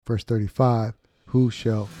Verse 35, who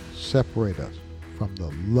shall separate us from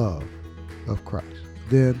the love of Christ?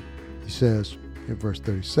 Then he says in verse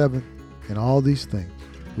 37, in all these things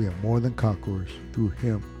we are more than conquerors through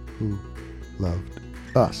him who loved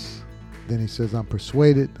us. Then he says, I'm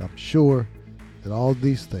persuaded, I'm sure that all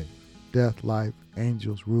these things, death, life,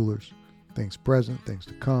 angels, rulers, things present, things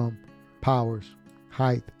to come, powers,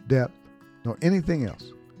 height, depth, nor anything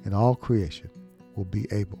else in all creation will be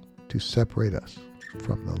able to separate us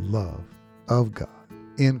from the love of God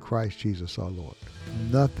in Christ Jesus our Lord.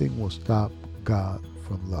 Nothing will stop God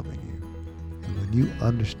from loving you. And when you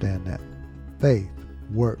understand that, faith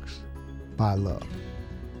works by love.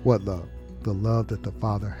 What love? The love that the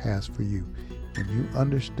Father has for you. When you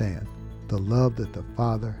understand the love that the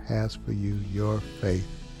Father has for you, your faith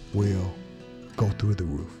will go through the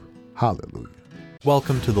roof. Hallelujah.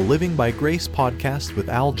 Welcome to the Living by Grace podcast with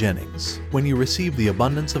Al Jennings. When you receive the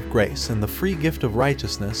abundance of grace and the free gift of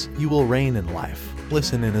righteousness, you will reign in life.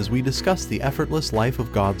 Listen in as we discuss the effortless life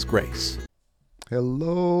of God's grace.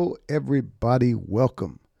 Hello, everybody.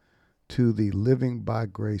 Welcome to the Living by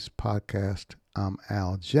Grace podcast. I'm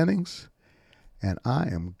Al Jennings, and I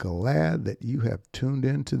am glad that you have tuned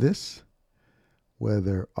into this,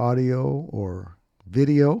 whether audio or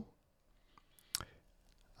video.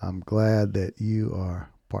 I'm glad that you are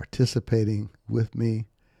participating with me.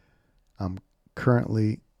 I'm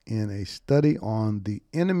currently in a study on the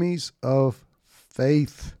enemies of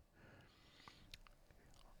faith.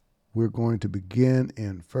 We're going to begin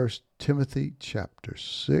in 1 Timothy chapter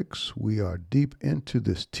 6. We are deep into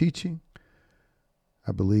this teaching.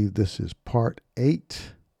 I believe this is part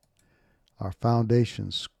 8. Our foundation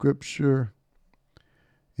scripture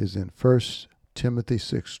is in 1 Timothy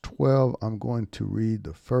 6:12. I'm going to read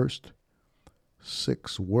the first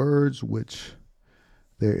 6 words, which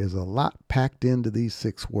there is a lot packed into these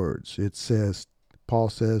 6 words. It says, Paul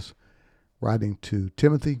says, writing to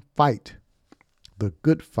Timothy, fight the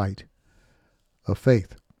good fight of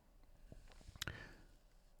faith.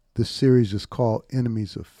 This series is called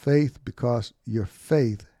Enemies of Faith because your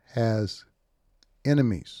faith has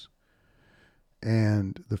enemies.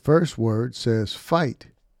 And the first word says fight.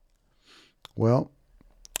 Well,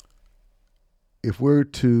 if we're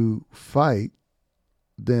to fight,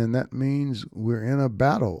 then that means we're in a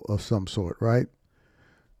battle of some sort, right?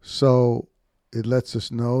 So it lets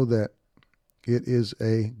us know that it is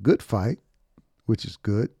a good fight, which is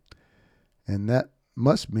good. And that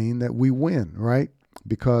must mean that we win, right?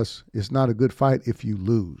 Because it's not a good fight if you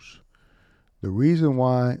lose. The reason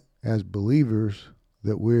why, as believers,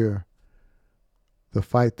 the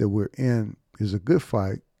fight that we're in is a good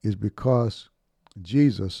fight is because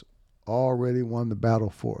Jesus already won the battle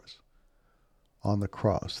for us on the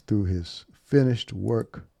cross through his finished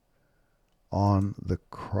work on the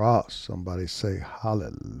cross. Somebody say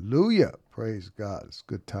hallelujah. Praise God. It's a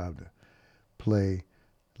good time to play.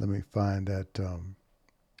 Let me find that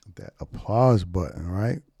applause button,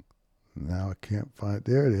 right? Now I can't find it.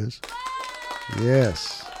 There it is.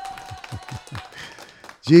 Yes.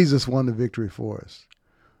 Jesus won the victory for us.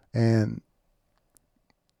 And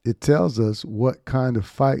it tells us what kind of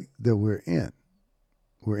fight that we're in.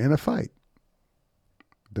 We're in a fight.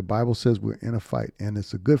 The Bible says we're in a fight, and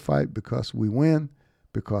it's a good fight because we win,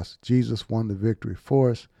 because Jesus won the victory for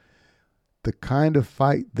us. The kind of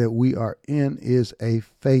fight that we are in is a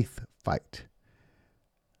faith fight.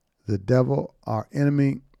 The devil, our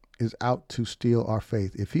enemy, is out to steal our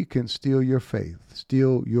faith. If he can steal your faith,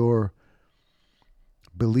 steal your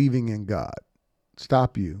believing in God,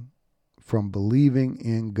 stop you from believing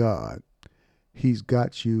in God, he's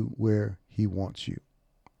got you where he wants you.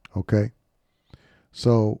 Okay?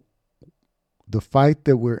 So the fight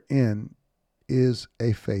that we're in is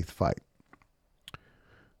a faith fight.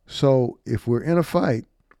 So if we're in a fight,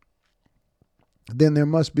 then there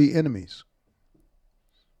must be enemies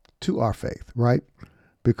to our faith, right?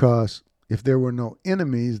 Because if there were no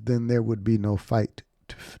enemies, then there would be no fight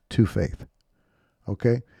to faith.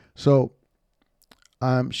 Okay? So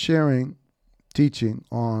I'm teaching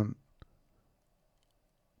on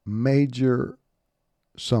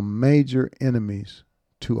some major enemies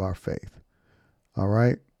to our faith. All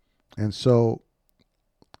right? And so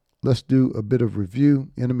let's do a bit of review.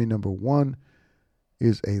 Enemy number 1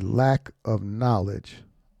 is a lack of knowledge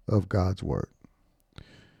of God's word.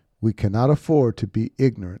 We cannot afford to be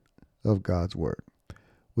ignorant of God's word.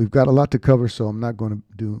 We've got a lot to cover, so I'm not going to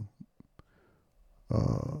do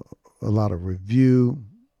a lot of review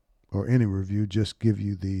or any review, just give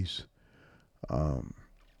you these 4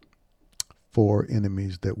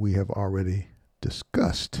 enemies that we have already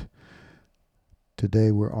discussed.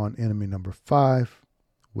 Today we're on enemy number 5,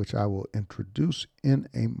 which I will introduce in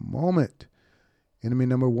a moment. Enemy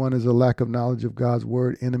number 1 is a lack of knowledge of God's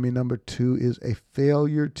word. Enemy number 2 is a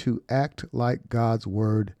failure to act like God's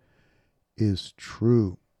word is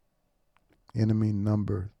true. Enemy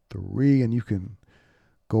number 3, and you can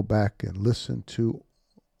go back and listen to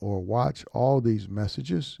or watch all these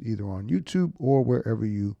messages either on YouTube or wherever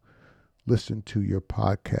you listen to your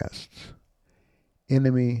podcasts.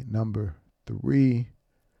 Enemy number 3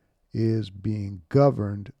 is being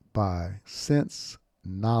governed by sense,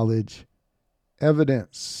 knowledge,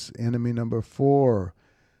 evidence. Enemy number 4,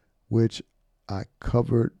 which I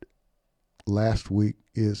covered last week,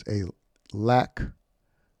 is a lack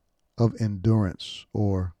of endurance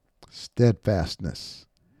or steadfastness.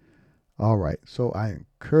 All right, so I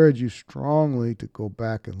encourage you strongly to go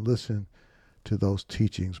back and listen to those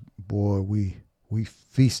teachings. Boy, we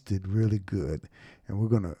feasted really good, and we're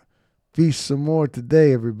going to feast some more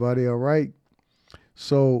today, everybody, all right?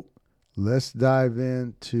 So let's dive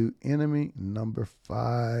into enemy number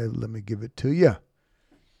 5. Let me give it to you.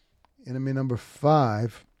 Enemy number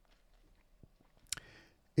 5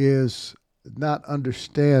 is not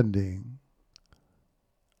understanding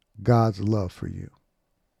God's love for you.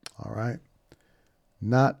 All right?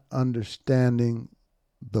 Not understanding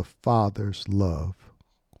the Father's love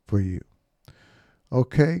for you.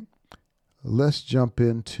 Okay, let's jump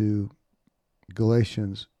into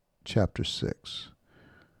Galatians chapter 6.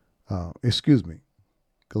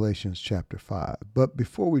 Galatians chapter 5. But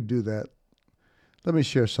before we do that, let me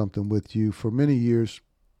share something with you. For many years,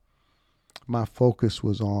 my focus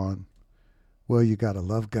was on, well, you got to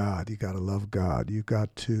love God. You got to love God. You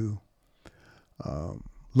got to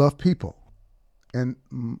love people. And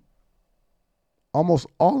almost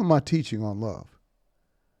all of my teaching on love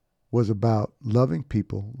was about loving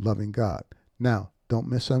people, loving God. Now, don't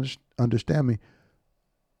misunderstand me.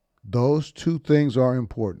 Those two things are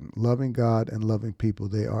important. Loving God and loving people.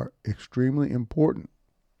 They are extremely important.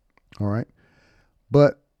 All right?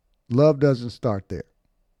 But love doesn't start there.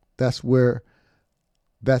 That's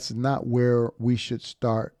not where we should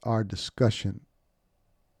start our discussion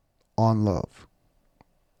on love.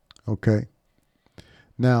 Okay?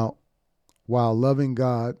 Now, while loving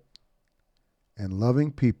God and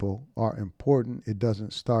loving people are important, it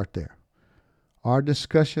doesn't start there. Our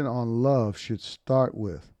discussion on love should start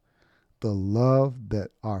with the love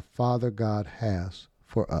that our Father God has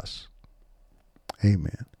for us.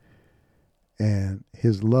 Amen. And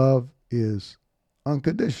his love is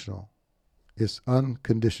unconditional. It's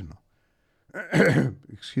unconditional.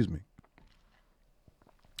 Excuse me.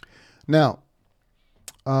 Now,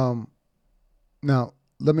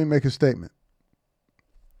 let me make a statement.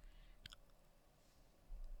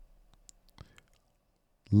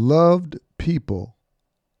 Loved people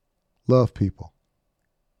love people.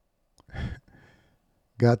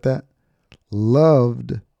 Got that?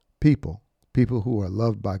 Loved people, people who are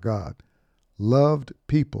loved by God. Loved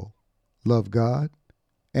people love God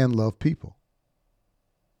and love people.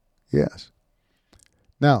 Yes.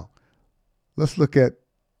 Now, let's look at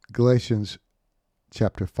Galatians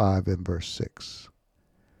chapter 5 and verse 6.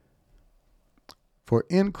 For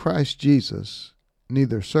in Christ Jesus,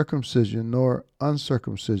 neither circumcision nor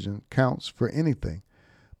uncircumcision counts for anything,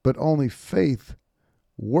 but only faith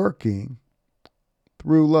working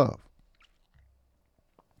through love.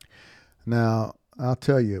 Now, I'll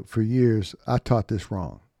tell you, for years, I taught this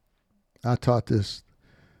wrong. I taught this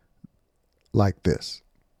like this.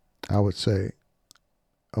 I would say,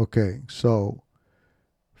 okay, so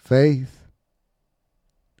faith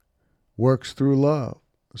works through love.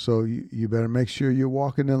 So you better make sure you're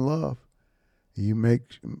walking in love. You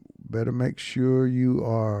better make sure you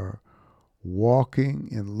are walking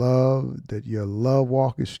in love, that your love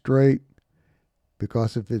walk is straight.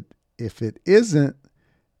 Because if it isn't,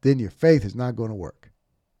 then your faith is not going to work.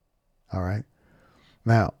 All right?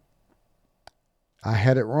 Now, I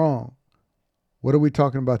had it wrong. What are we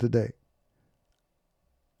talking about today?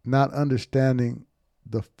 Not understanding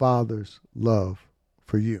the Father's love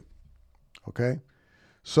for you. Okay?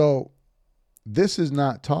 So, this is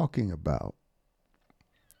not talking about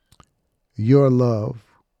your love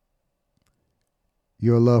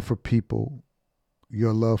for people,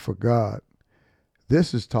 your love for God.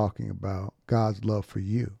 This is talking about God's love for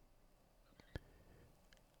you.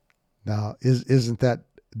 Now, isn't that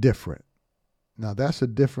different? Now, that's a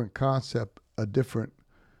different concept, a different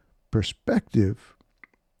perspective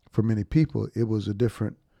for many people. It was a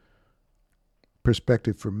different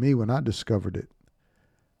perspective for me when I discovered it.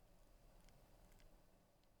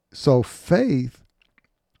 So faith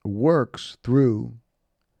works through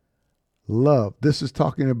love. This is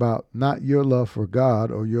talking about not your love for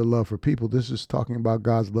God or your love for people. This is talking about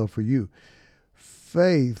God's love for you.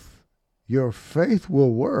 Faith, your faith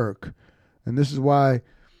will work. And this is why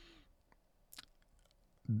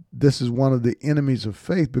this is one of the enemies of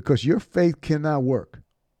faith, because your faith cannot work.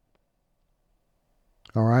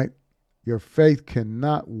 All right? Your faith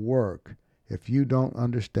cannot work if you don't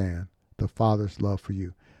understand the Father's love for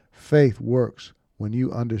you. Faith works when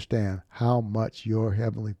you understand how much your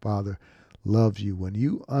Heavenly Father loves you. When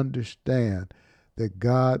you understand that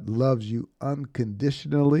God loves you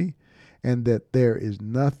unconditionally and that there is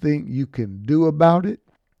nothing you can do about it,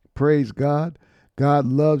 praise God. God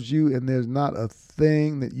loves you, and there's not a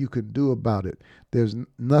thing that you can do about it. There's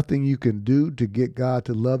nothing you can do to get God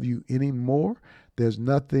to love you anymore. There's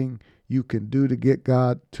nothing you can do to get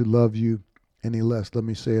God to love you any less. Let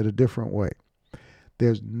me say it a different way.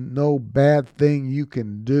 There's no bad thing you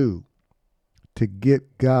can do to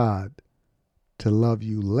get God to love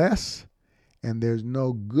you less, and there's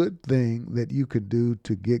no good thing that you could do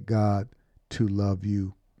to get God to love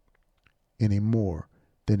you any more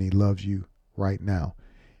than he loves you right now.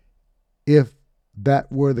 If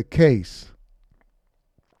that were the case,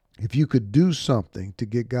 if you could do something to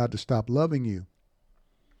get God to stop loving you,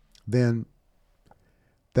 then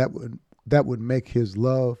that would make his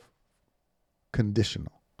love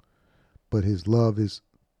conditional. But his love is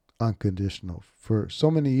unconditional. For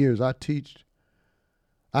so many years I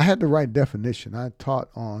had the right definition. I taught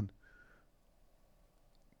on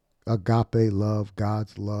agape love,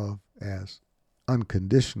 God's love, as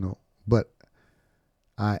unconditional, but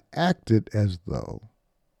I acted as though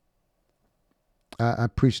I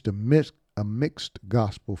preached a mixed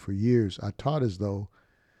gospel for years. I taught as though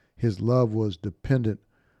his love was dependent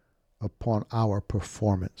upon our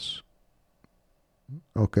performance.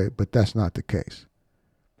 Okay, but that's not the case.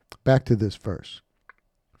 Back to this verse.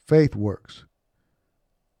 Faith works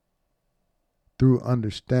through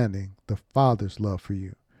understanding the Father's love for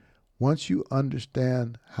you. Once you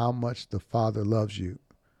understand how much the Father loves you.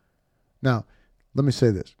 Now, let me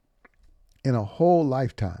say this. In a whole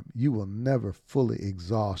lifetime, you will never fully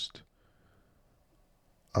exhaust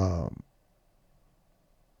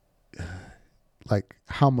like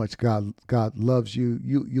how much God loves you.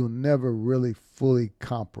 You'll never really fully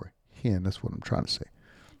comprehend. That's what I'm trying to say.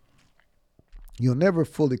 You'll never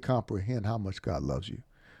fully comprehend how much God loves you.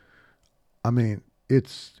 I mean,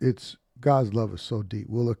 it's God's love is so deep.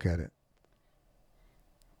 We'll look at it.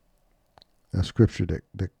 A scripture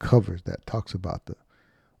that covers that, talks about the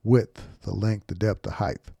width, the length, the depth, the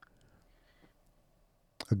height.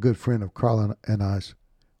 A good friend of Carl and I's,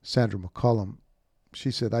 Sandra McCollum,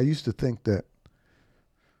 she said, I used to think that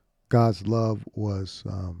God's love was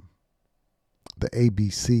the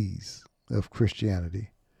ABCs of Christianity.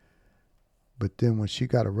 But then when she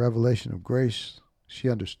got a revelation of grace, she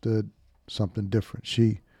understood something different.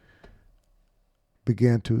 She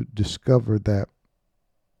began to discover that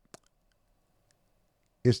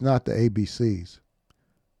it's not the ABCs.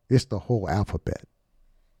 It's the whole alphabet.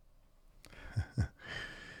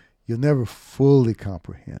 You'll never fully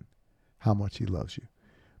comprehend how much he loves you.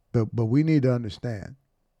 But we need to understand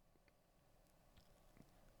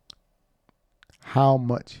how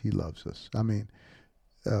much he loves us. I mean,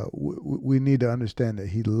 we need to understand that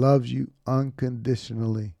he loves you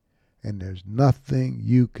unconditionally, and there's nothing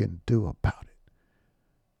you can do about it.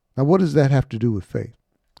 Now, what does that have to do with faith?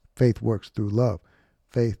 Faith works through love.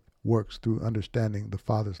 Faith works through understanding the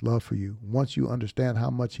Father's love for you. Once you understand how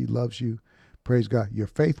much he loves you, praise God, your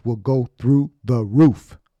faith will go through the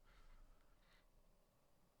roof.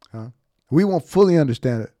 We won't fully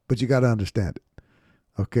understand it, but you got to understand it.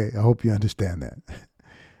 Okay, I hope you understand that.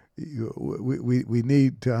 We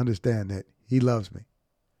need to understand that he loves me.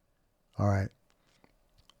 All right.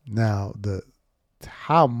 Now,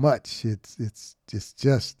 how much, it's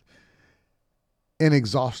just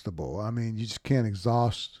inexhaustible. I mean, you just can't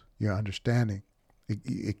exhaust your understanding.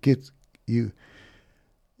 It gets you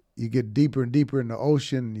get deeper and deeper in the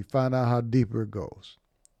ocean, and you find out how deeper it goes.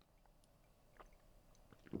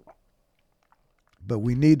 But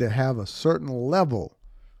we need to have a certain level.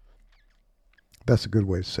 That's a good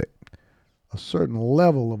way to say it. A certain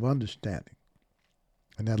level of understanding.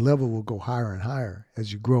 And that level will go higher and higher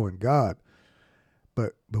as you grow in God.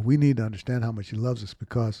 But we need to understand how much he loves us,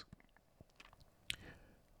 because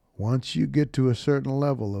once you get to a certain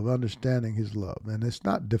level of understanding his love, and it's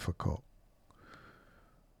not difficult.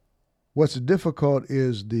 What's difficult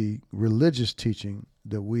is the religious teaching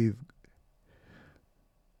that we've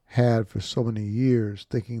had for so many years,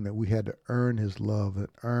 thinking that we had to earn his love and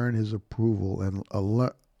earn his approval and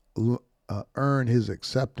earn his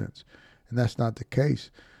acceptance. And that's not the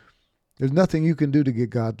case. There's nothing you can do to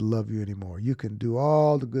get God to love you anymore. You can do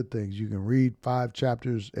all the good things. You can read 5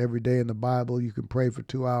 chapters every day in the Bible. You can pray for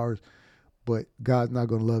 2 hours, but God's not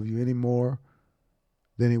going to love you any more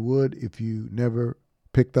than he would if you never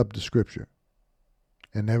picked up the scripture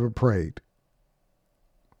and never prayed.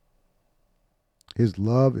 His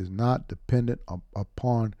love is not dependent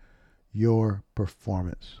upon your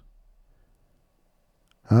performance.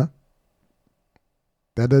 Huh?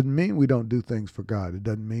 That doesn't mean we don't do things for God. It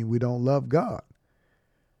doesn't mean we don't love God.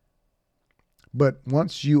 But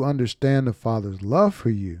once you understand the Father's love for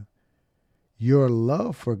you, your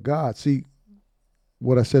love for God, see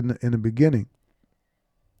what I said in the beginning,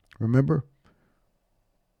 remember?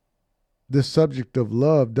 This subject of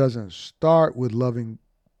love doesn't start with loving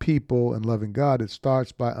people and loving God. It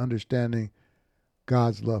starts by understanding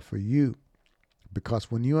God's love for you.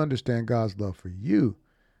 Because when you understand God's love for you,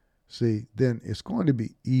 see, then it's going to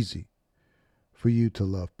be easy for you to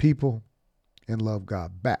love people and love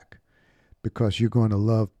God back, because you're going to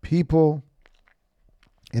love people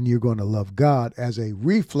and you're going to love God as a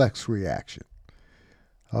reflex reaction.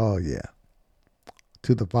 Oh, yeah.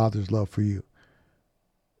 To the Father's love for you.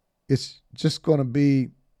 It's just going to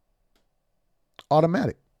be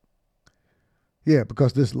automatic. Yeah,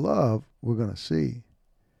 because this love we're going to see.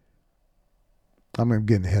 I'm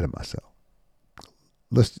getting ahead of myself.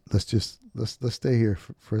 Let's stay here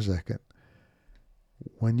for a second.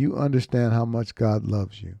 When you understand how much God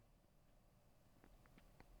loves you,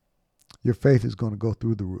 your faith is going to go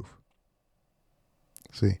through the roof.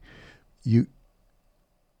 See,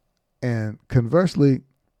 and conversely,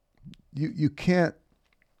 you can't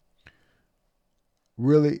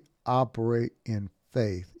really operate in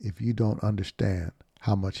faith if you don't understand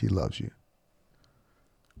how much he loves you.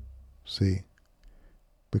 See,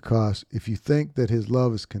 because if you think that his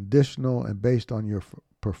love is conditional and based on your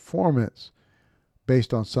performance,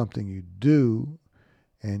 based on something you do,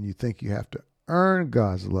 and you think you have to earn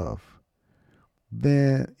God's love,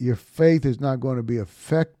 then your faith is not going to be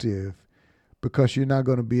effective, because you're not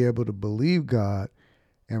going to be able to believe God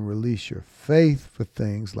and release your faith for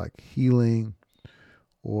things like healing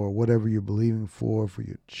or whatever you're believing for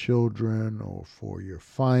your children or for your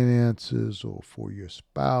finances or for your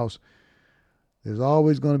spouse. There's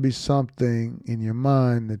always going to be something in your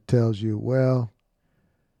mind that tells you, well,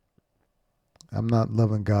 I'm not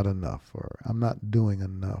loving God enough, or I'm not doing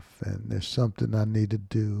enough, and there's something I need to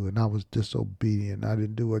do, and I was disobedient. I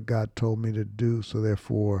didn't do what God told me to do, so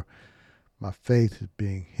therefore my faith is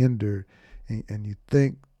being hindered. And you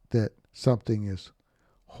think that something is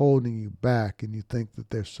holding you back, and you think that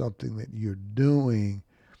there's something that you're doing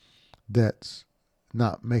that's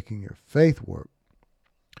not making your faith work.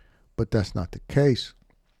 But that's not the case,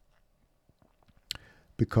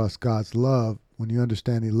 because God's love, when you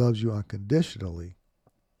understand he loves you unconditionally,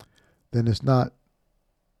 then it's not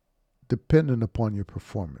dependent upon your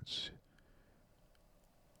performance.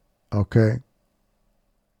 Okay?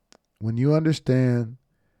 When you understand,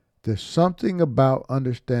 there's something about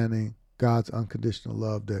understanding God's unconditional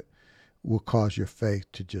love that will cause your faith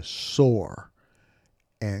to just soar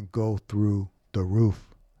and go through the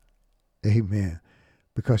roof. Amen.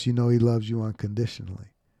 Because you know he loves you unconditionally.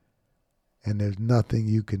 And there's nothing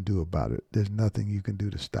you can do about it. There's nothing you can do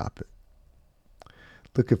to stop it.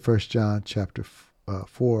 Look at 1 John chapter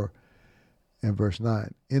 4 and verse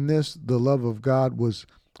 9. In this, the love of God was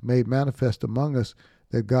made manifest among us,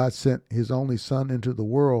 that God sent his only Son into the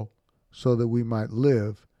world so that we might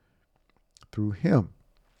live through him.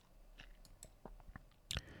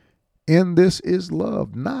 In this is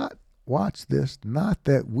love, not, watch this, not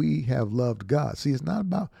that we have loved God. See, it's not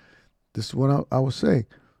about, this is what I was saying.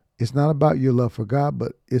 It's not about your love for God,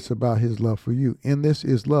 but it's about his love for you. In this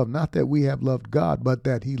is love, not that we have loved God, but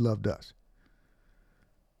that he loved us.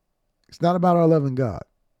 It's not about our loving God,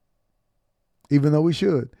 even though we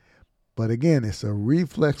should. But again, it's a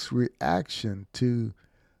reflex reaction to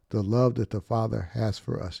the love that the Father has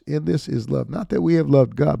for us. In this is love, not that we have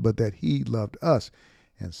loved God, but that he loved us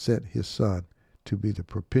and sent his Son to be the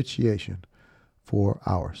propitiation for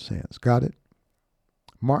our sins. Got it?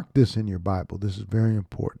 Mark this in your Bible. This is very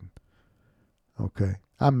important. Okay.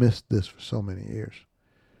 I missed this for so many years.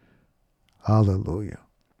 Hallelujah.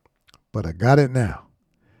 But I got it now.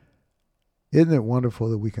 Isn't it wonderful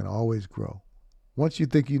that we can always grow? Once you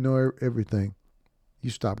think you know everything, you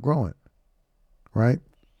stop growing, right?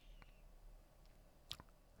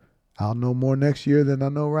 I'll know more next year than I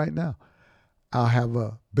know right now. I'll have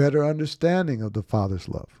a better understanding of the Father's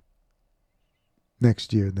love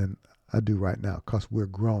next year than I do right now, because we're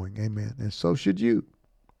growing. Amen. And so should you.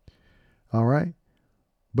 All right?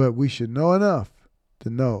 But we should know enough to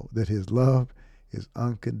know that his love is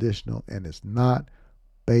unconditional and it's not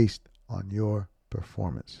based on your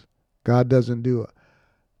performance. God doesn't do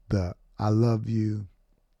the I love you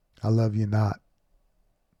not.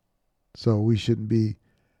 So we shouldn't be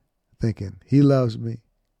thinking, he loves me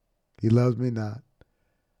not.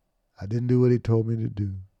 I didn't do what he told me to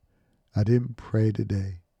do. I didn't pray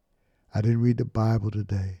today. I didn't read the Bible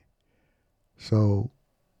today. So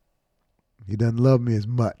he doesn't love me as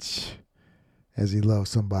much as he loves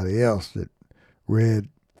somebody else that read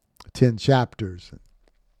 10 chapters and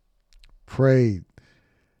prayed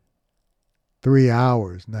 3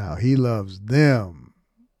 hours. Now he loves them,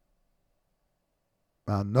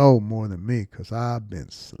 I know, more than me because I've been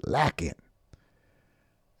slacking.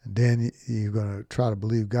 And then you're going to try to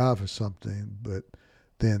believe God for something, but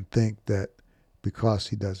then think that because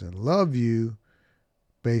he doesn't love you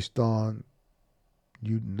based on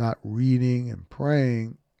you not reading and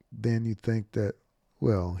praying, then you think that,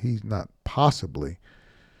 well, he's not possibly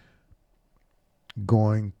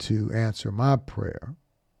going to answer my prayer,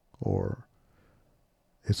 or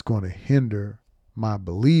it's going to hinder my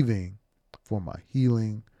believing for my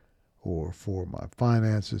healing or for my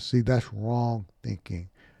finances. See, that's wrong thinking.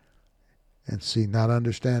 And see, not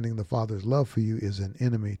understanding the Father's love for you is an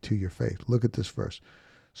enemy to your faith. Look at this verse.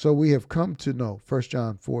 So we have come to know, 1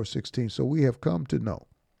 John 4:16, so we have come to know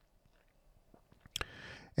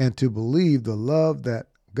and to believe the love that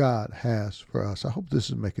God has for us. I hope this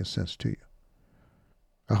is making sense to you.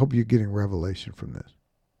 I hope you're getting revelation from this.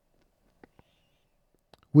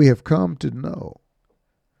 We have come to know.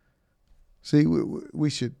 See, we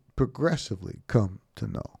should progressively come to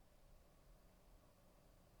know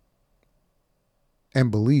and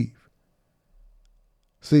believe.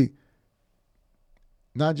 See,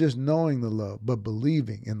 not just knowing the love, but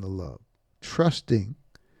believing in the love, trusting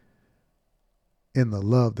in the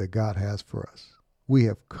love that God has for us. We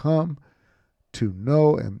have come to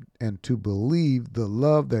know and to believe the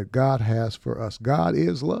love that God has for us. God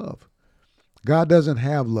is love. God doesn't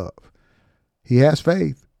have love. He has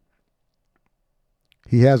faith.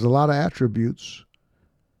 He has a lot of attributes,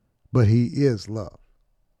 but he is love.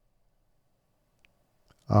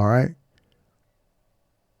 All right?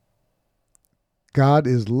 God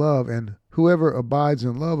is love, and whoever abides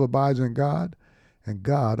in love abides in God, and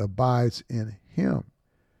God abides in him.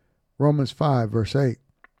 Romans 5, verse 8.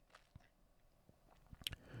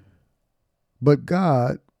 But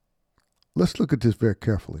God, let's look at this very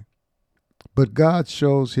carefully. But God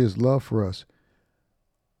shows his love for us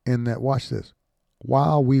in that, watch this,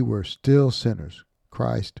 while we were still sinners,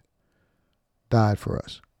 Christ died for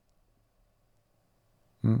us.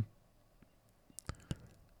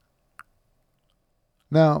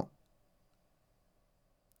 Now,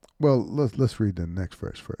 well, let's read the next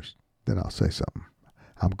verse first. Then I'll say something.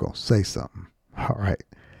 I'm going to say something. All right.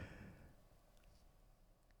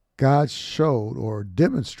 God showed or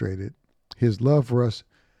demonstrated his love for us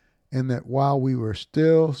in that while we were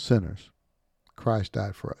still sinners, Christ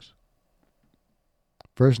died for us.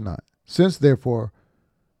 Verse 9. Since therefore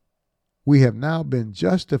we have now been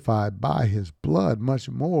justified by his blood, much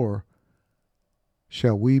more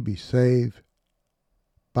shall we be saved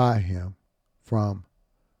by him from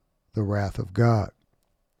the wrath of God.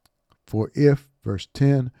 For if, verse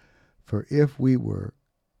 10, for if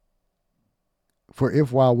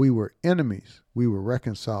while we were enemies, we were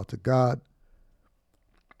reconciled to God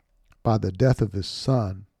by the death of his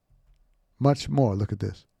Son, much more, look at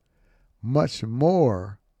this, much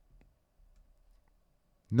more,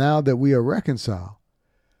 now that we are reconciled,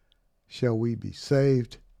 shall we be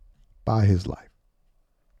saved by his life.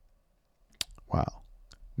 Wow.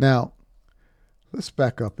 Now, let's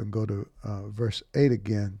back up and go to verse 8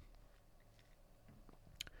 again.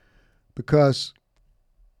 Because,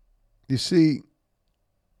 you see,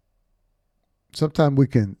 sometimes we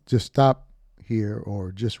can just stop here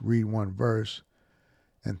or just read one verse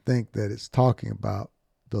and think that it's talking about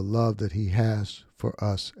the love that he has for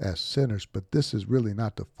us as sinners. But this is really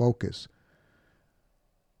not the focus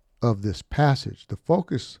of this passage. The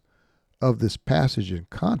focus of this passage in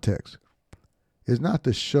context is not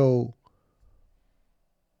to show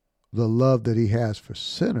the love that he has for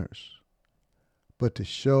sinners, but to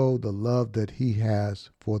show the love that he has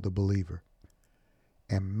for the believer.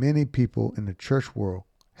 And many people in the church world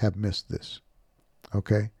have missed this.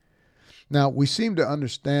 Okay? Now, we seem to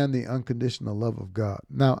understand the unconditional love of God.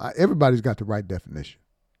 Now, everybody's got the right definition.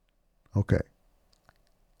 Okay.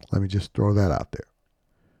 Let me just throw that out there.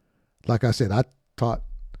 Like I said, I taught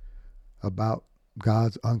about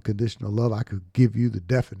God's unconditional love. I could give you the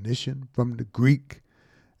definition from the Greek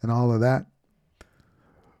and all of that.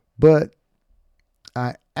 But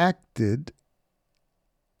I acted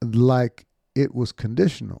like it was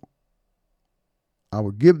conditional. I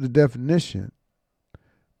would give the definition,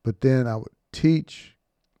 but then I would teach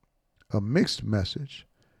a mixed message.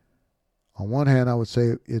 On one hand, I would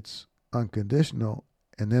say it's unconditional,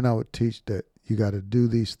 and then I would teach that you got to do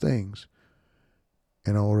these things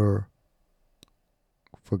in order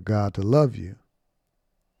for God to love you,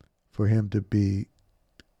 for him to be,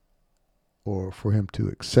 or for him to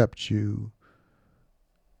accept you,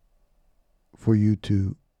 for you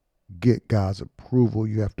to get God's approval.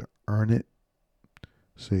 You have to earn it.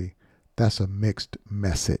 See, that's a mixed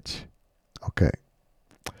message. Okay.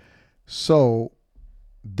 So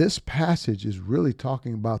this passage is really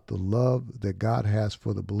talking about the love that God has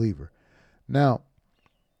for the believer. Now,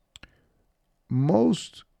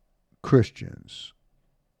 most Christians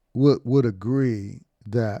would agree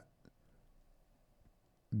that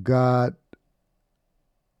God,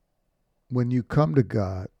 when you come to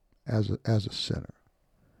God as a sinner,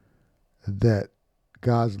 that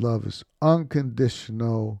God's love is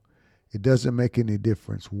unconditional. It doesn't make any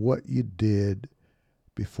difference what you did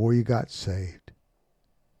before you got saved.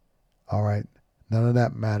 All right? None of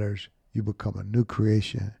that matters. You become a new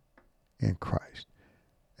creation in Christ.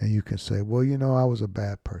 And you can say, well, you know, I was a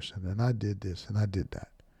bad person and I did this and I did that.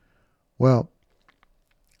 Well,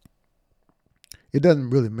 it doesn't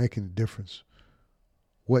really make any difference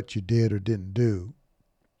what you did or didn't do.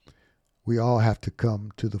 We all have to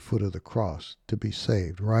come to the foot of the cross to be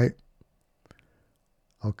saved, right?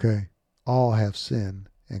 Okay. All have sinned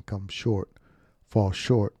and fall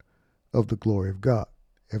short of the glory of God.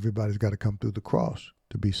 Everybody's got to come through the cross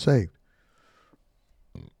to be saved.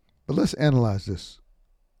 But let's analyze this.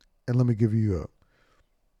 And let me give you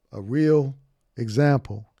a real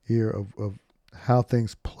example here of how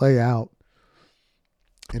things play out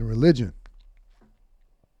in religion.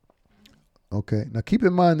 Okay, now keep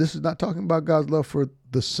in mind, this is not talking about God's love for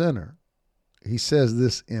the sinner. He says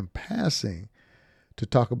this in passing to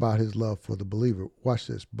talk about his love for the believer. Watch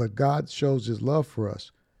this. But God shows his love for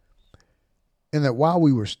us in that while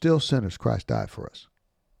we were still sinners, Christ died for us.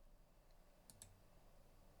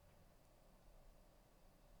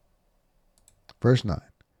 Verse 9.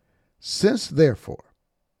 Since therefore,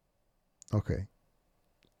 okay,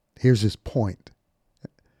 here's his point.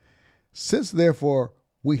 Since therefore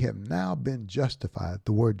we have now been justified.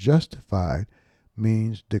 The word justified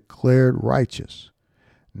means declared righteous.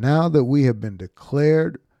 Now that we have been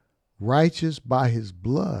declared righteous by his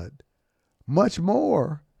blood, much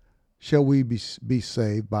more shall we be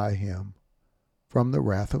saved by him from the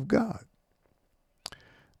wrath of God.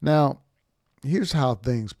 Now, here's how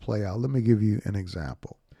things play out. Let me give you an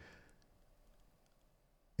example.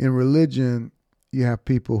 In religion, you have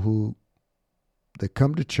people who, they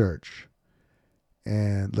come to church,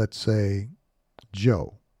 and let's say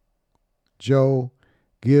Joe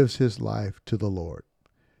gives his life to the Lord.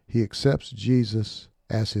 He accepts Jesus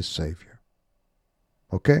as his Savior.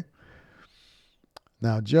 Okay?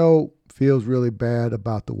 Now, Joe feels really bad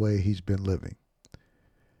about the way he's been living.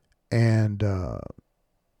 And,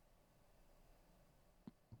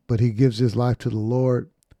 but he gives his life to the Lord,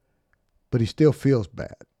 but he still feels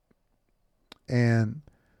bad. And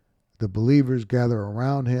the believers gather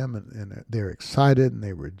around him and they're excited and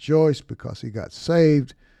they rejoice because he got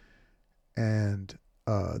saved. And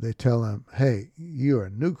they tell him, hey, you're a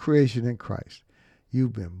new creation in Christ.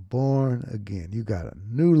 You've been born again. You got a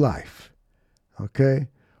new life. Okay?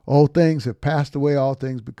 Old things have passed away. All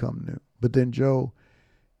things become new. But then Joe,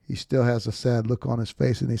 he still has a sad look on his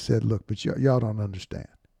face. And he said, look, but y'all don't understand.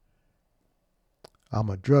 I'm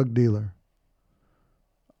a drug dealer.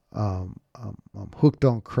 I'm hooked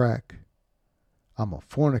on crack. I'm a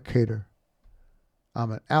fornicator.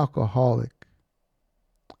 I'm an alcoholic.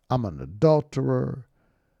 I'm an adulterer.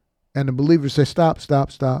 And the believers say, stop.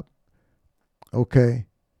 Okay.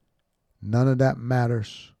 None of that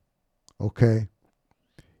matters. Okay.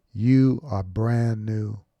 You are brand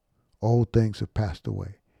new. Old things have passed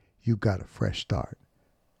away. You got a fresh start.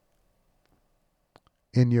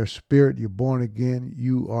 In your spirit, you're born again.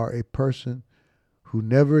 You are a person who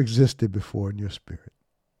never existed before in your spirit.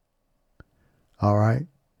 All right?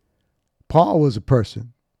 Paul was a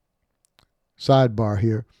person, sidebar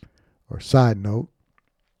here, or side note.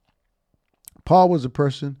 Paul was a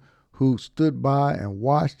person who stood by and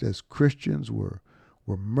watched as Christians were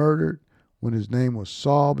murdered when his name was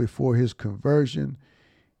Saul before his conversion.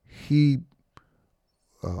 He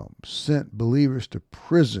sent believers to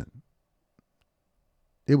prison.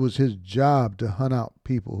 It was his job to hunt out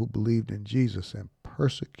people who believed in Jesus and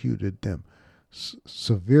persecuted them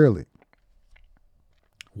severely.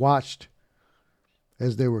 Watched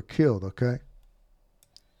as they were killed, okay?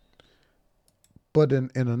 But in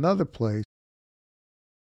another place,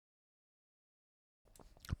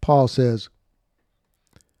 Paul says,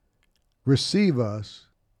 receive us,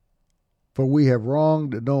 for we have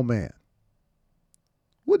wronged no man.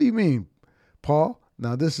 What do you mean, Paul?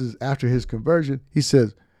 Now, this is after his conversion. He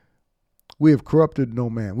says, we have corrupted no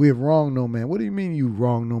man. We have wronged no man. What do you mean you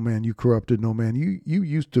wronged no man? You corrupted no man. You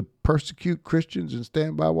used to persecute Christians and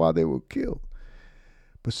stand by while they were killed.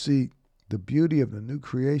 But see, the beauty of the new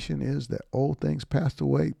creation is that old things passed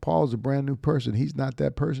away. Paul's a brand new person. He's not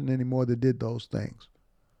that person anymore that did those things.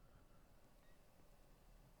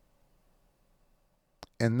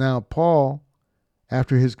 And now Paul,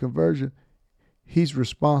 after his conversion, he's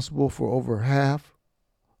responsible for over half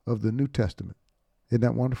of the New Testament. Isn't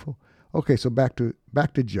that wonderful? Okay, so back to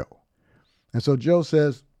Joe. And so Joe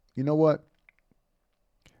says, you know what?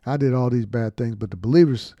 I did all these bad things, but the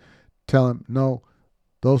believers tell him, no,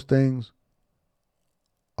 those things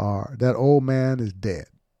are, that old man is dead.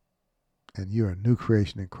 And you're a new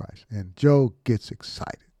creation in Christ. And Joe gets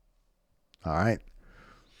excited. All right.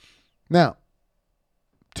 Now,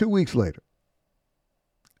 2 weeks later,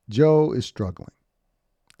 Joe is struggling.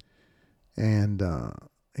 And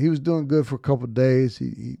he was doing good for a couple of days.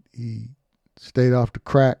 He stayed off the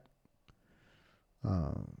crack,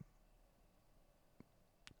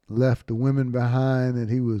 left the women behind that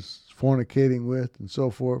he was fornicating with and so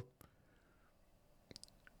forth,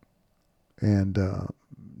 and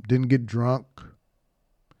didn't get drunk.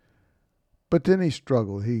 But then he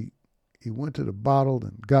struggled. He went to the bottle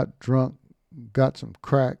and got drunk, got some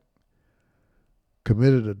crack,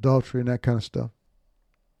 committed adultery and that kind of stuff.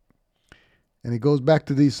 And he goes back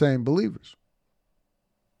to these same believers.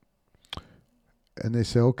 And they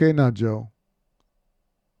say, okay, now, Joe,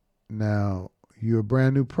 now you're a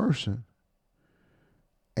brand new person.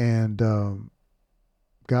 And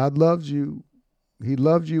God loves you. He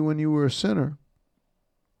loved you when you were a sinner.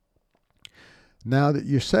 Now that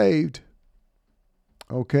you're saved,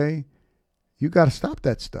 okay, you got to stop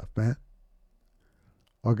that stuff, man.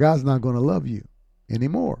 Or God's not going to love you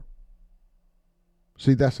anymore.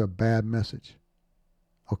 See, that's a bad message.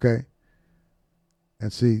 Okay?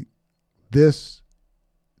 And see, this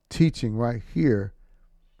teaching right here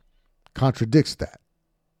contradicts that.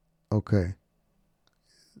 Okay?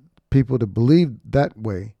 People that believe that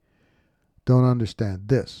way don't understand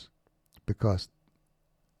this. Because,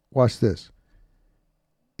 watch this.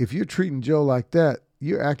 If you're treating Joe like that,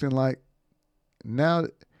 you're acting like now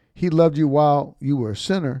he loved you while you were a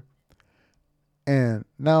sinner. And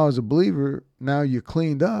now as a believer, now you're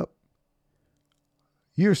cleaned up.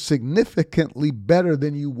 You're significantly better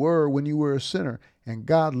than you were when you were a sinner. And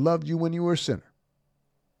God loved you when you were a sinner.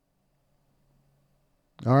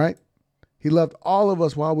 All right? He loved all of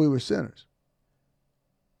us while we were sinners.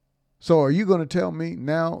 So are you going to tell me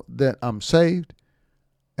now that I'm saved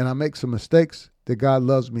and I make some mistakes that God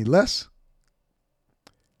loves me less?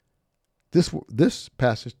 This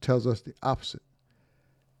passage tells us the opposite.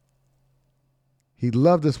 He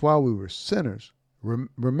loved us while we were sinners.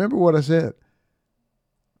 Remember what I said.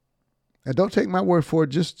 And don't take my word for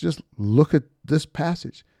it. Just look at this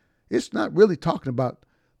passage. It's not really talking about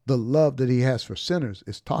the love that he has for sinners.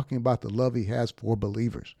 It's talking about the love he has for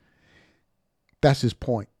believers. That's his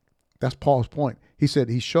point. That's Paul's point. He said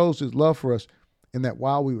he shows his love for us in that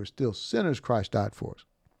while we were still sinners, Christ died for us.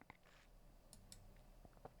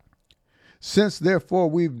 Since therefore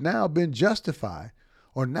we've now been justified,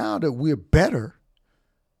 or now that we're better,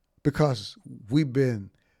 because we've been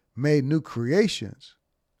made new creations,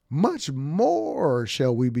 much more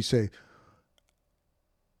shall we be saved.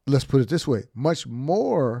 Let's put it this way. Much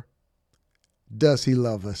more does he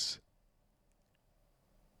love us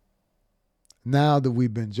now that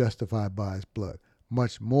we've been justified by his blood.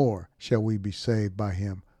 Much more shall we be saved by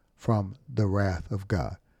him from the wrath of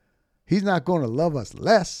God. He's not going to love us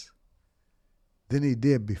less than he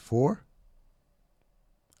did before.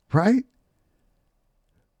 Right?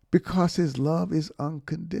 Because his love is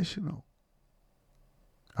unconditional.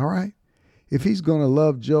 All right? If he's going to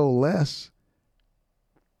love Joe less,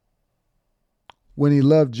 when he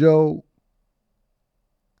loved Joe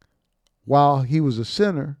while he was a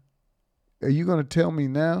sinner, are you going to tell me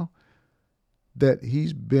now that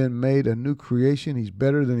he's been made a new creation? He's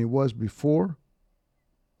better than he was before?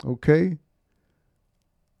 Okay?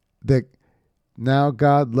 That now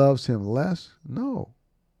God loves him less? No.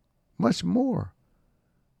 Much more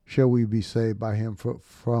shall we be saved by him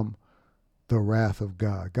from the wrath of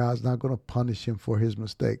God. God's not going to punish him for his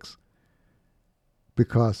mistakes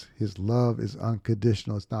because his love is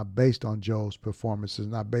unconditional. It's not based on Joe's performance. It's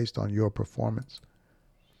not based on your performance.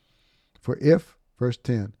 For if, verse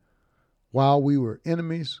 10, while we were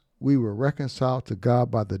enemies, we were reconciled to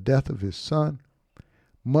God by the death of his son,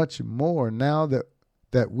 much more now that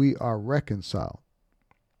that we are reconciled,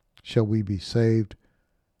 shall we be saved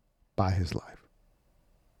by his life.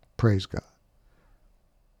 Praise God.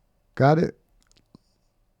 Got it?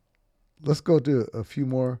 Let's go to a few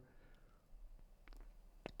more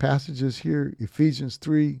passages here. Ephesians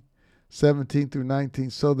 3:17 through 19.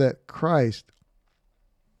 So that Christ,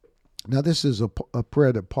 now this is a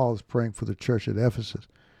prayer that Paul is praying for the church at Ephesus.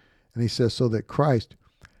 And he says, so that Christ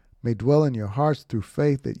may dwell in your hearts through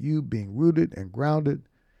faith, that you, being rooted and grounded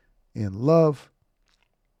in love.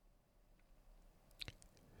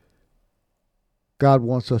 God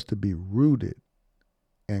wants us to be rooted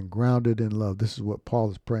and grounded in love. This is what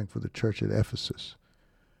Paul is praying for the church at Ephesus.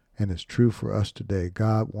 And it's true for us today.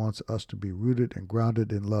 God wants us to be rooted and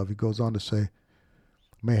grounded in love. He goes on to say,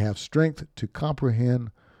 may have strength to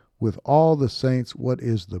comprehend with all the saints what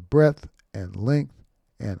is the breadth and length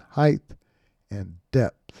and height and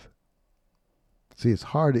depth. See, it's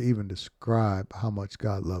hard to even describe how much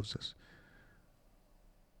God loves us.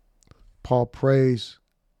 Paul prays,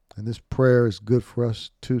 and this prayer is good for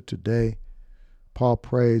us too today. Paul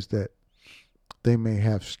prays that they may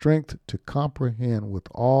have strength to comprehend with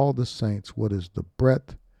all the saints what is the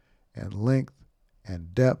breadth and length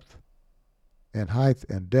and depth and height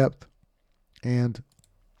and depth, and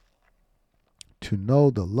to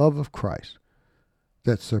know the love of Christ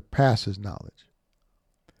that surpasses knowledge,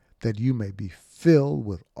 that you may be filled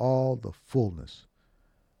with all the fullness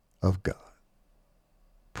of God.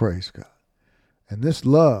 Praise God. And this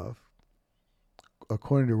love,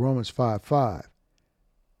 according to Romans 5:5,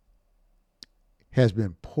 has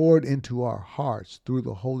been poured into our hearts through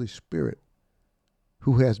the Holy Spirit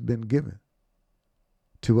who has been given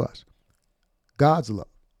to us. God's love.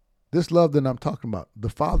 This love that I'm talking about, the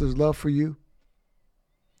Father's love for you,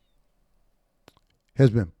 has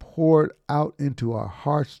been poured out into our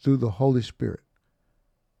hearts through the Holy Spirit.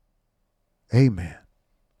 Amen.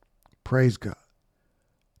 Praise God.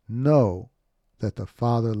 Know that the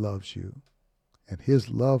Father loves you, and his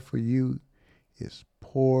love for you is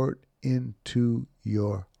poured into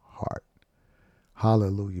your heart.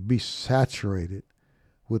 Hallelujah. Be saturated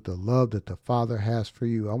with the love that the Father has for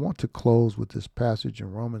you. I want to close with this passage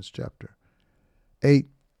in Romans chapter 8.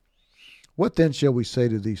 What then shall we say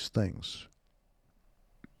to these things?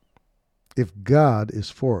 If God is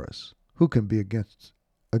for us, who can be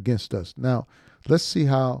against us? Now, let's see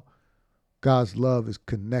how God's love is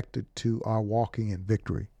connected to our walking in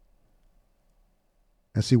victory.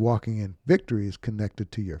 And see, walking in victory is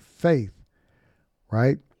connected to your faith,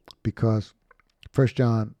 right? Because 1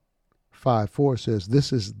 John 5:4 says,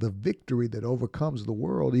 this is the victory that overcomes the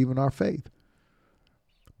world, even our faith.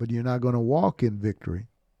 But you're not going to walk in victory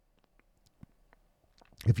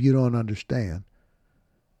if you don't understand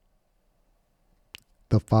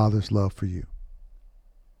the Father's love for you.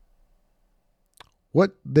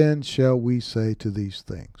 What then shall we say to these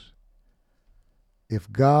things?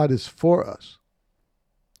 If God is for us,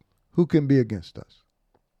 who can be against us?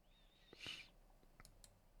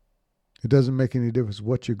 It doesn't make any difference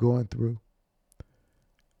what you're going through.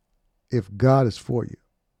 If God is for you,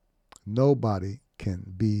 nobody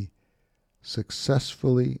can be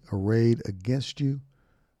successfully arrayed against you.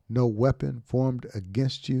 No weapon formed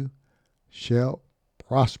against you shall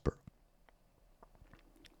prosper.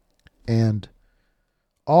 And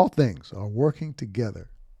all things are working together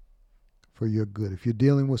for your good. If you're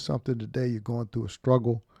dealing with something today, you're going through a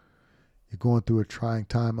struggle, you're going through a trying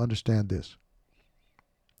time, understand this,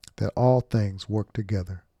 that all things work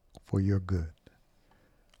together for your good.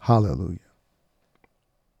 Hallelujah.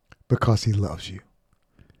 Because he loves you.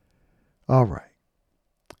 All right.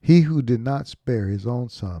 He who did not spare his own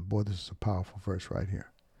son. Boy, this is a powerful verse right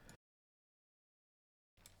here.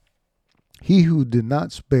 He who did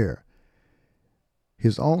not spare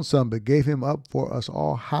his own son, but gave him up for us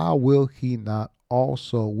all, how will he not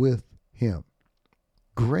also with him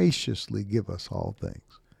graciously give us all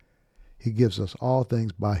things? He gives us all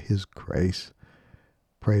things by his grace.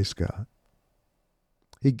 Praise God.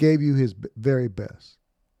 He gave you his very best,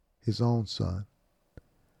 his own son.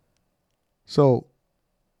 So,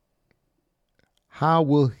 how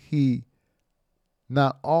will he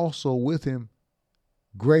not also with him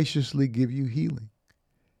graciously give you healing,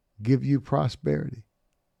 give you prosperity?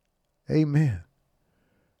 Amen.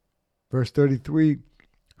 Verse 33,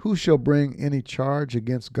 who shall bring any charge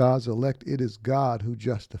against God's elect? It is God who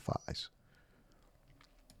justifies.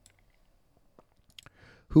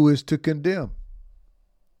 Who is to condemn?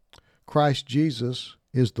 Christ Jesus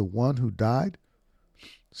is the one who died.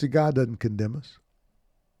 See, God doesn't condemn us.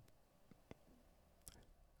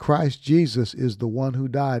 Christ Jesus is the one who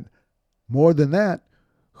died. More than that,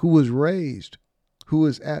 who was raised, who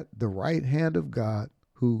is at the right hand of God,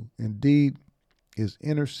 who indeed is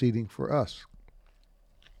interceding for us.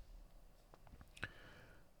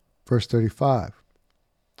 Verse 35.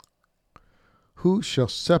 Who shall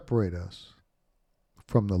separate us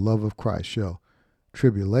from the love of Christ? Shall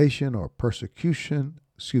tribulation or persecution,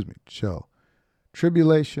 shall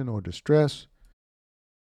tribulation or distress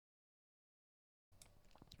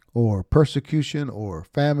or persecution or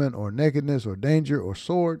famine or nakedness or danger or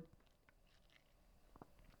sword?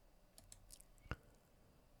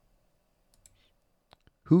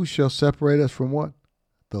 Who shall separate us from what?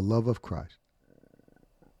 The love of Christ.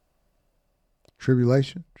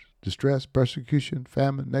 Tribulation, distress, persecution,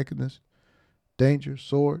 famine, nakedness, danger,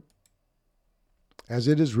 sword. As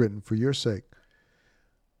it is written, for your sake,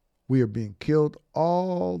 we are being killed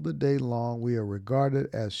all the day long. We are regarded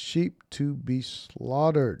as sheep to be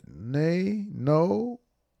slaughtered. Nay, no,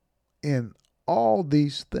 in all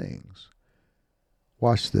these things.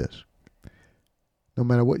 Watch this. No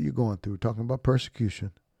matter what you're going through, talking about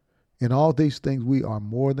persecution, in all these things we are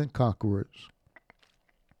more than conquerors.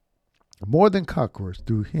 More than conquerors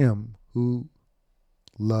through him who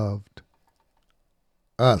loved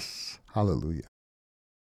us. Hallelujah.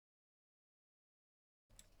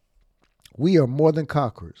 We are more than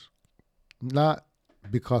conquerors, not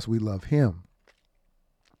because we love him.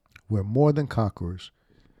 We're more than conquerors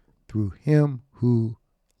through him who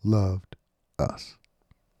loved us.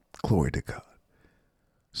 Glory to God.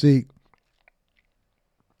 See,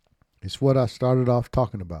 it's what I started off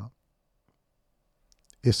talking about.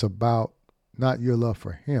 It's about not your love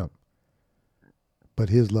for him, but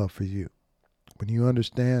his love for you. When you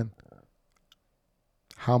understand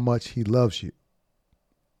how much he loves you,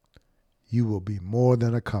 you will be more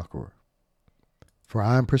than a conqueror. For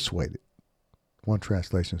I am persuaded, one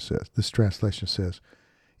translation says. This translation says,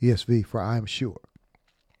 ESV, for I am sure.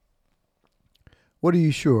 What are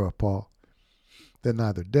you sure of, Paul? That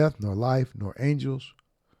neither death, nor life, nor angels,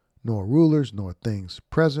 nor rulers, nor things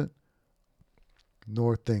present,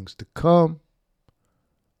 nor things to come,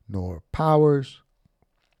 nor powers.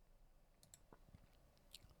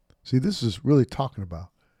 See, this is really talking about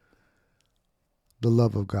the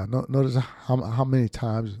love of God. Notice how many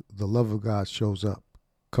times the love of God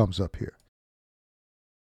comes up here.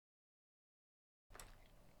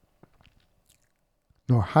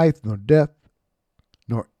 Nor height, nor depth,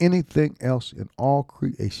 nor anything else in all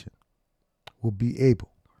creation will be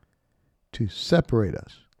able to separate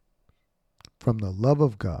us from the love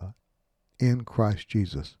of God in Christ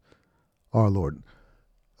Jesus, our Lord.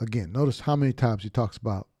 Again, notice how many times he talks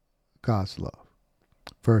about God's love.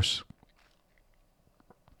 Verse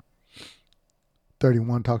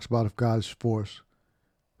 31 talks about if God is for us,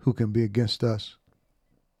 who can be against us?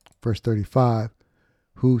 Verse 35,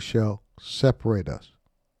 who shall separate us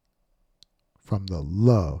from the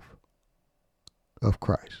love of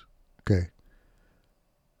Christ? Okay.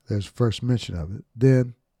 There's first mention of it.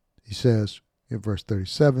 Then he says in verse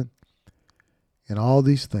 37, in all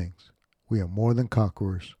these things we are more than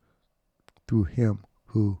conquerors through him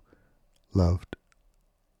who loved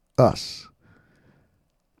us.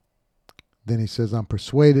 Then he says, I'm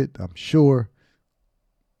persuaded, I'm sure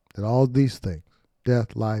that all these things,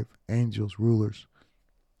 death, life, angels, rulers,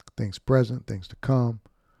 things present, things to come,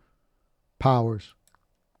 powers,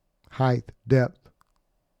 height, depth,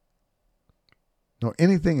 nor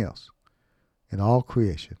anything else in all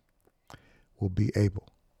creation will be able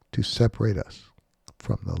to separate us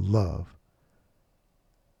from the love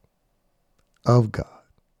of God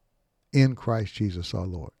in Christ Jesus our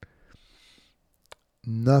Lord.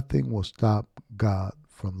 Nothing will stop God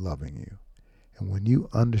from loving you. And when you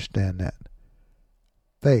understand that,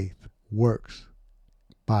 faith works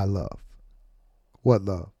by love. What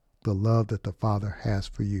love? The love that the Father has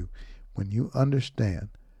for you. When you understand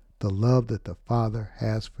the love that the Father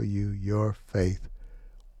has for you, your faith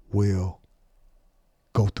will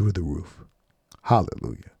go through the roof.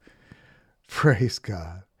 Hallelujah. Praise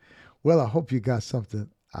God. Well, I hope you got something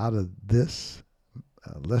out of this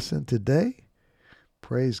lesson today.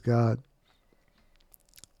 Praise God.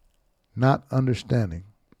 Not understanding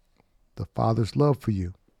the Father's love for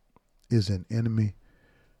you is an enemy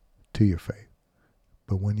to your faith.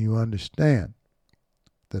 But when you understand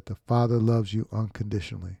that the Father loves you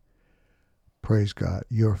unconditionally, praise God,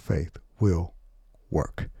 your faith will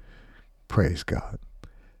work. Praise God.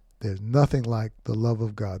 There's nothing like the love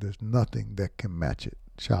of God. There's nothing that can match it,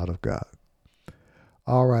 child of God.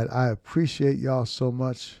 All right, I appreciate y'all so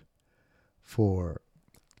much for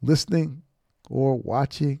listening or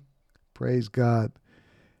watching. Praise God.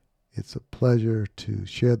 It's a pleasure to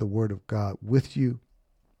share the word of God with you.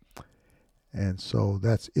 And so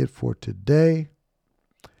that's it for today.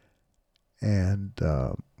 And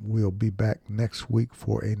we'll be back next week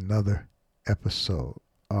for another episode.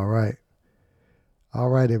 All right. All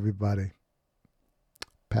right, everybody.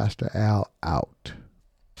 Pastor Al out.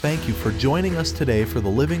 Thank you for joining us today for the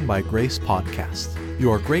Living by Grace podcast. You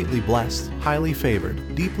are greatly blessed, highly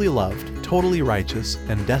favored, deeply loved, totally righteous,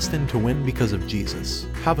 and destined to win because of Jesus.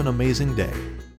 Have an amazing day.